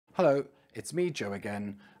Hello, it's me, Joe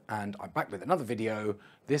again, and I'm back with another video,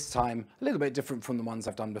 this time a little bit different from the ones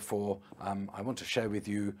I've done before. I want to share with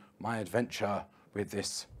you my adventure with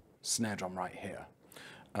this snare drum right here.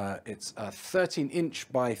 It's a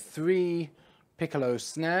 13-inch by 3 piccolo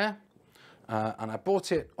snare, and I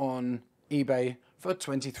bought it on eBay for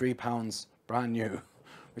 £23 brand new,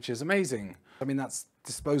 which is amazing. I mean, that's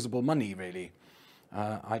disposable money, really.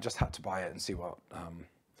 I just had to buy it and see what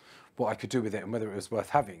I could do with it and whether it was worth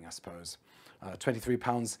having, I suppose.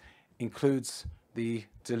 £23 includes the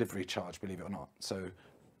delivery charge, believe it or not. So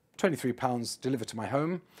 £23 delivered to my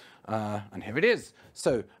home, and here it is.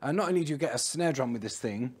 So not only do you get a snare drum with this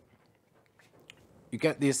thing, you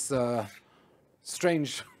get this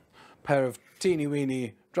strange pair of teeny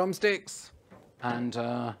weeny drumsticks, and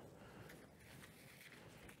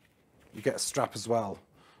you get a strap as well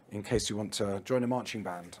in case you want to join a marching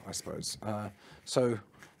band, I suppose. So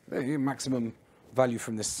there you go, maximum value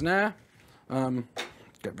from this snare.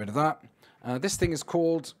 Get rid of that. This thing is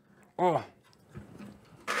called,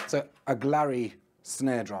 it's a Glarry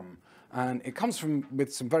snare drum, and it comes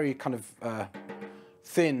with some very kind of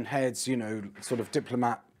thin heads, you know, sort of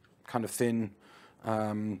diplomat kind of thin.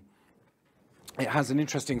 It has an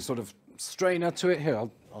interesting sort of strainer to it. Here,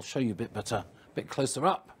 I'll show you a bit better, a bit closer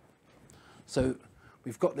up. So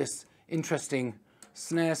we've got this interesting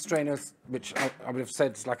snare strainer, which I would have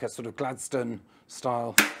said is like a sort of Gladstone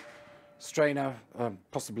style strainer,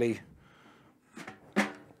 possibly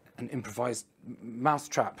an improvised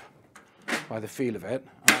mousetrap by the feel of it.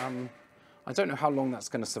 I don't know how long that's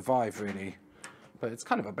going to survive, really, but it's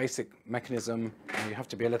kind of a basic mechanism. You have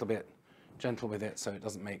to be a little bit gentle with it so it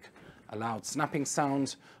doesn't make a loud snapping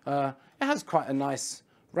sound. It has quite a nice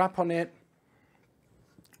wrap on it.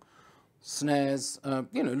 Snares,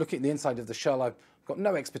 you know, looking at the inside of the shell, I've got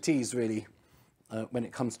no expertise really when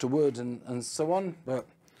it comes to wood and so on, but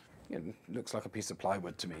it looks like a piece of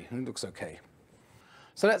plywood to me, and it looks okay.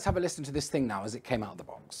 So let's have a listen to this thing now as it came out of the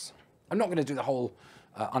box. I'm not going to do the whole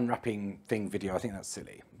unwrapping thing video, I think that's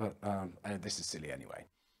silly, but this is silly anyway.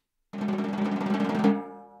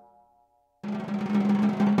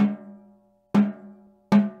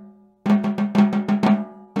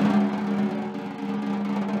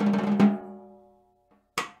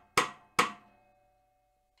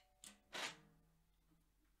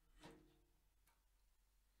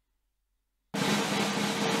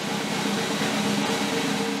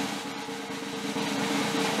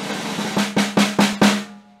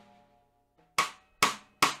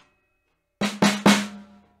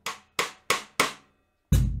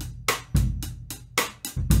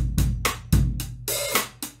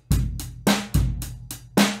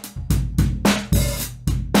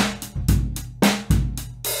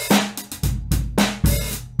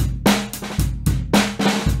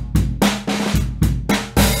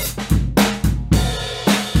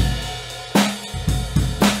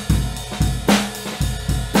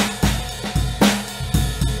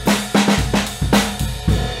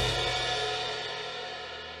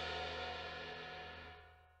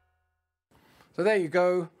 So there you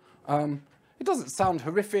go. It doesn't sound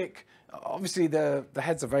horrific. Obviously the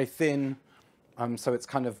heads are very thin, so it's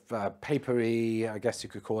kind of papery, I guess you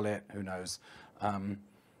could call it, who knows.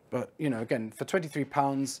 But you know, again, for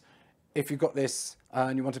 £23, if you've got this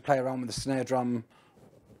and you want to play around with the snare drum,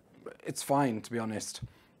 it's fine, to be honest.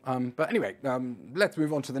 But anyway, let's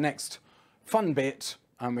move on to the next fun bit,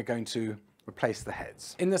 and we're going to replace the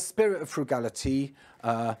heads. In the spirit of frugality,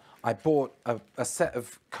 I bought a set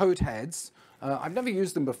of code heads. I've never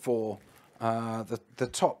used them before. The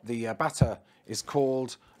batter is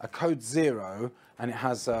called a code 0, and it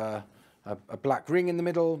has a black ring in the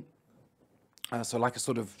middle, so like a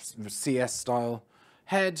sort of CS style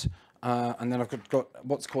head, and then I've got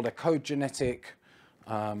what's called a code genetic,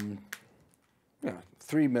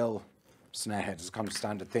 3mm snare head is a kind of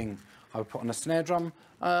standard thing I would put on a snare drum.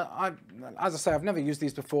 As I say, I've never used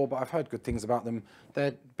these before, but I've heard good things about them. They're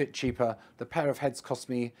a bit cheaper. The pair of heads cost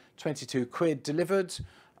me 22 quid delivered.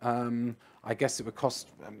 I guess it would cost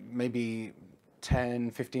maybe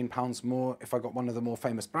 10, 15 pounds more if I got one of the more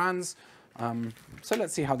famous brands. So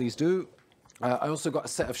let's see how these do. I also got a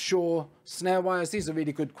set of Shaw snare wires. These are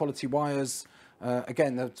really good quality wires.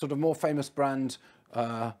 Again, the sort of more famous brand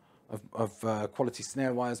of quality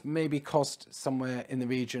snare wires maybe cost somewhere in the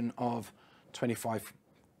region of 25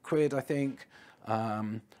 quid, I think.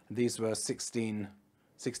 These were 16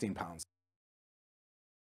 pounds.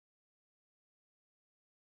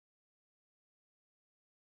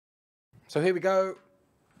 So here we go.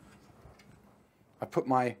 I put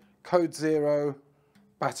my code 0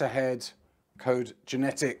 batter head, code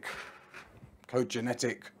genetic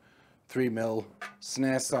 3mm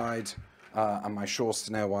snare side and my Shaw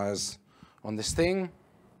snare wires on this thing.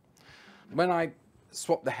 When I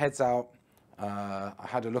swapped the heads out, I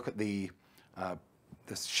had a look at the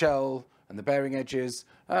shell and the bearing edges.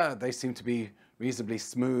 They seem to be reasonably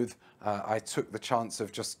smooth. I took the chance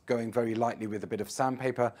of just going very lightly with a bit of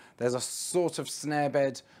sandpaper. There's a sort of snare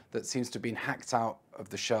bed that seems to have been hacked out of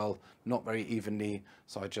the shell, not very evenly,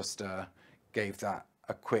 so I just gave that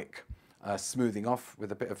a quick smoothing off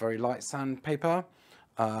with a bit of very light sandpaper.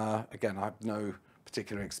 Again, I have no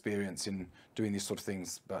particular experience in doing these sort of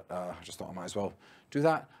things, but I just thought I might as well do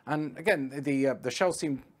that. And again, the shell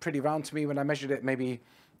seemed pretty round to me when I measured it, maybe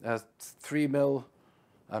 3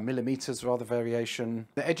 millimeters rather variation.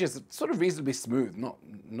 The edges are sort of reasonably smooth, not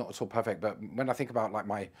at all perfect, but when I think about like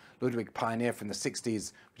my Ludwig Pioneer from the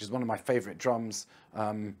 60s, which is one of my favorite drums,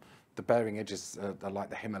 the bearing edges are like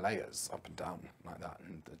the Himalayas, up and down like that,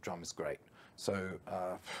 and the drum is great. So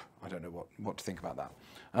I don't know what to think about that.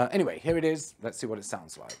 Anyway, here it is. Let's see what it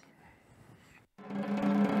sounds like.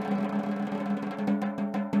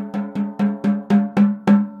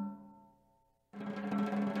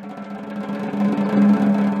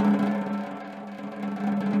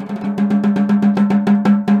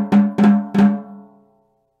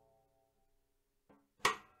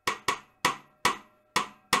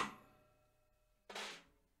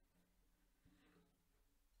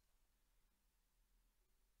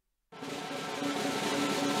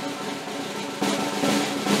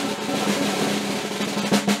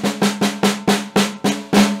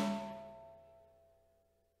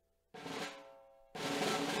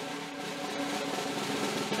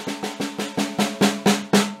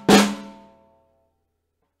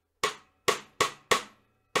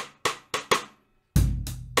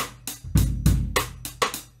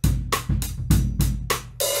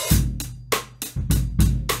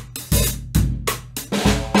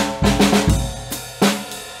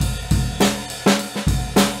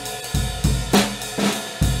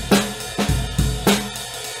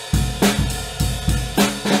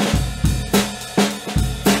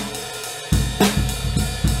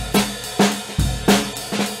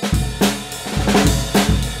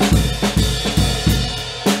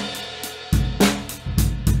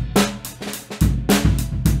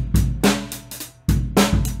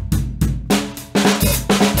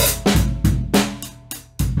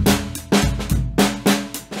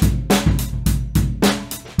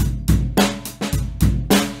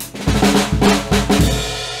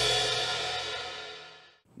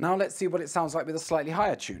 Now let's see what it sounds like with a slightly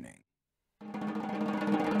higher tuning.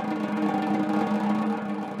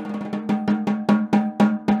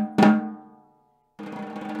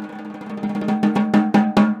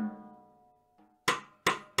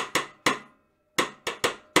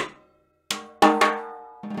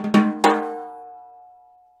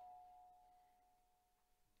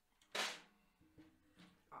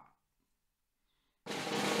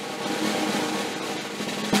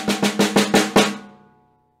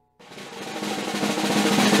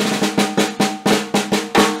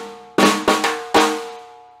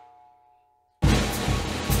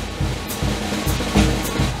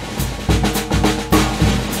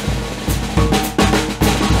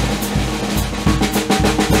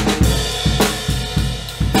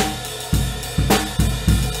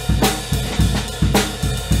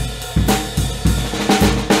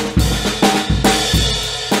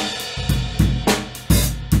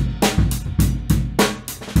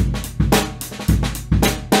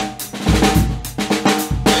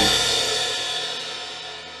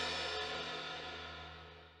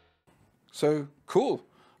 So cool.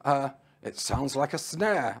 It sounds like a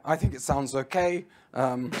snare. I think it sounds okay.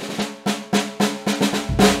 I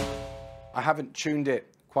haven't tuned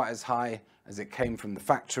it quite as high as it came from the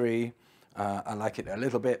factory. I like it a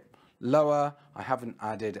little bit lower. I haven't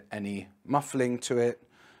added any muffling to it.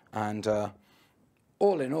 And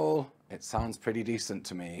all in all, it sounds pretty decent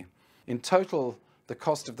to me. In total, the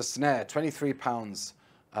cost of the snare, £23,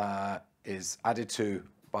 is added to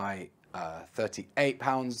by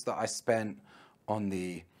 £38 that I spent on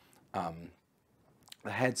the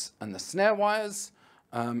heads and the snare wires.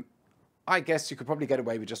 I guess you could probably get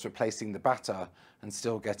away with just replacing the batter and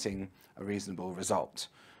still getting a reasonable result.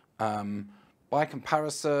 By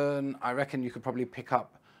comparison, I reckon you could probably pick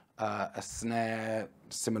up a snare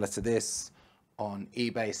similar to this on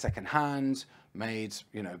eBay secondhand, made,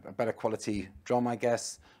 you know, a better quality drum, I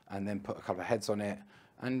guess, and then put a couple of heads on it,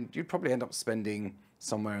 and you'd probably end up spending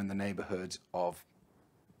somewhere in the neighborhood of,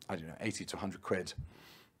 I don't know, 80 to 100 quid,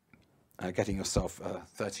 getting yourself a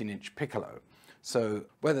 13-inch piccolo. So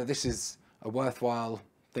whether this is a worthwhile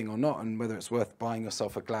thing or not, and whether it's worth buying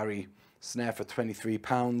yourself a Glarry snare for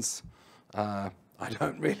 £23, I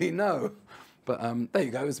don't really know. But there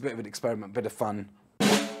you go, it was a bit of an experiment, bit of fun.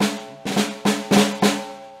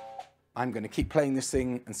 I'm going to keep playing this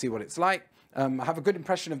thing and see what it's like. I have a good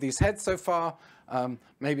impression of these heads so far.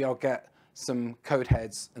 Maybe I'll get some code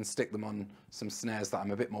heads and stick them on some snares that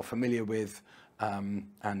I'm a bit more familiar with,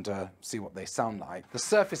 and see what they sound like. The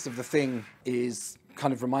surface of the thing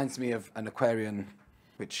kind of reminds me of an Aquarian,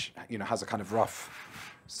 which has a kind of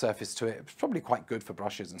rough surface to it. It's probably quite good for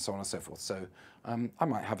brushes and so on and so forth. So I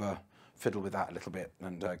might have a fiddle with that a little bit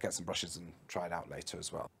and get some brushes and try it out later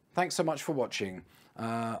as well. Thanks so much for watching.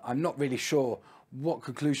 I'm not really sure what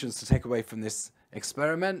conclusions to take away from this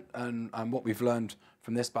experiment and what we've learned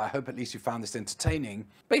from this, but I hope at least you found this entertaining.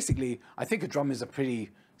 Basically, I think a drum is a pretty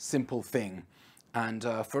simple thing, and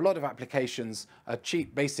for a lot of applications, a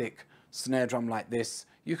cheap basic snare drum like this,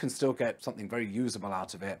 you can still get something very usable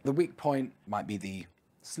out of it. The weak point might be the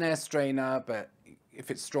snare strainer, but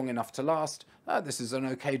if it's strong enough to last, this is an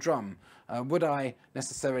okay drum. Would I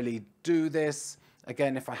necessarily do this?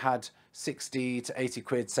 Again, if I had 60 to 80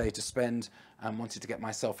 quid, say, to spend and wanted to get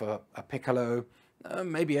myself a piccolo,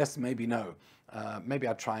 maybe yes, maybe no. Maybe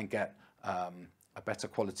I'd try and get a better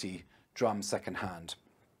quality drum secondhand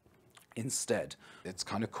instead. It's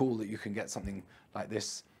kind of cool that you can get something like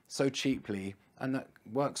this so cheaply and that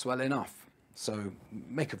works well enough. So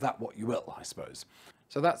make of that what you will, I suppose.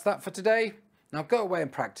 So that's that for today. Now go away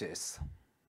and practice.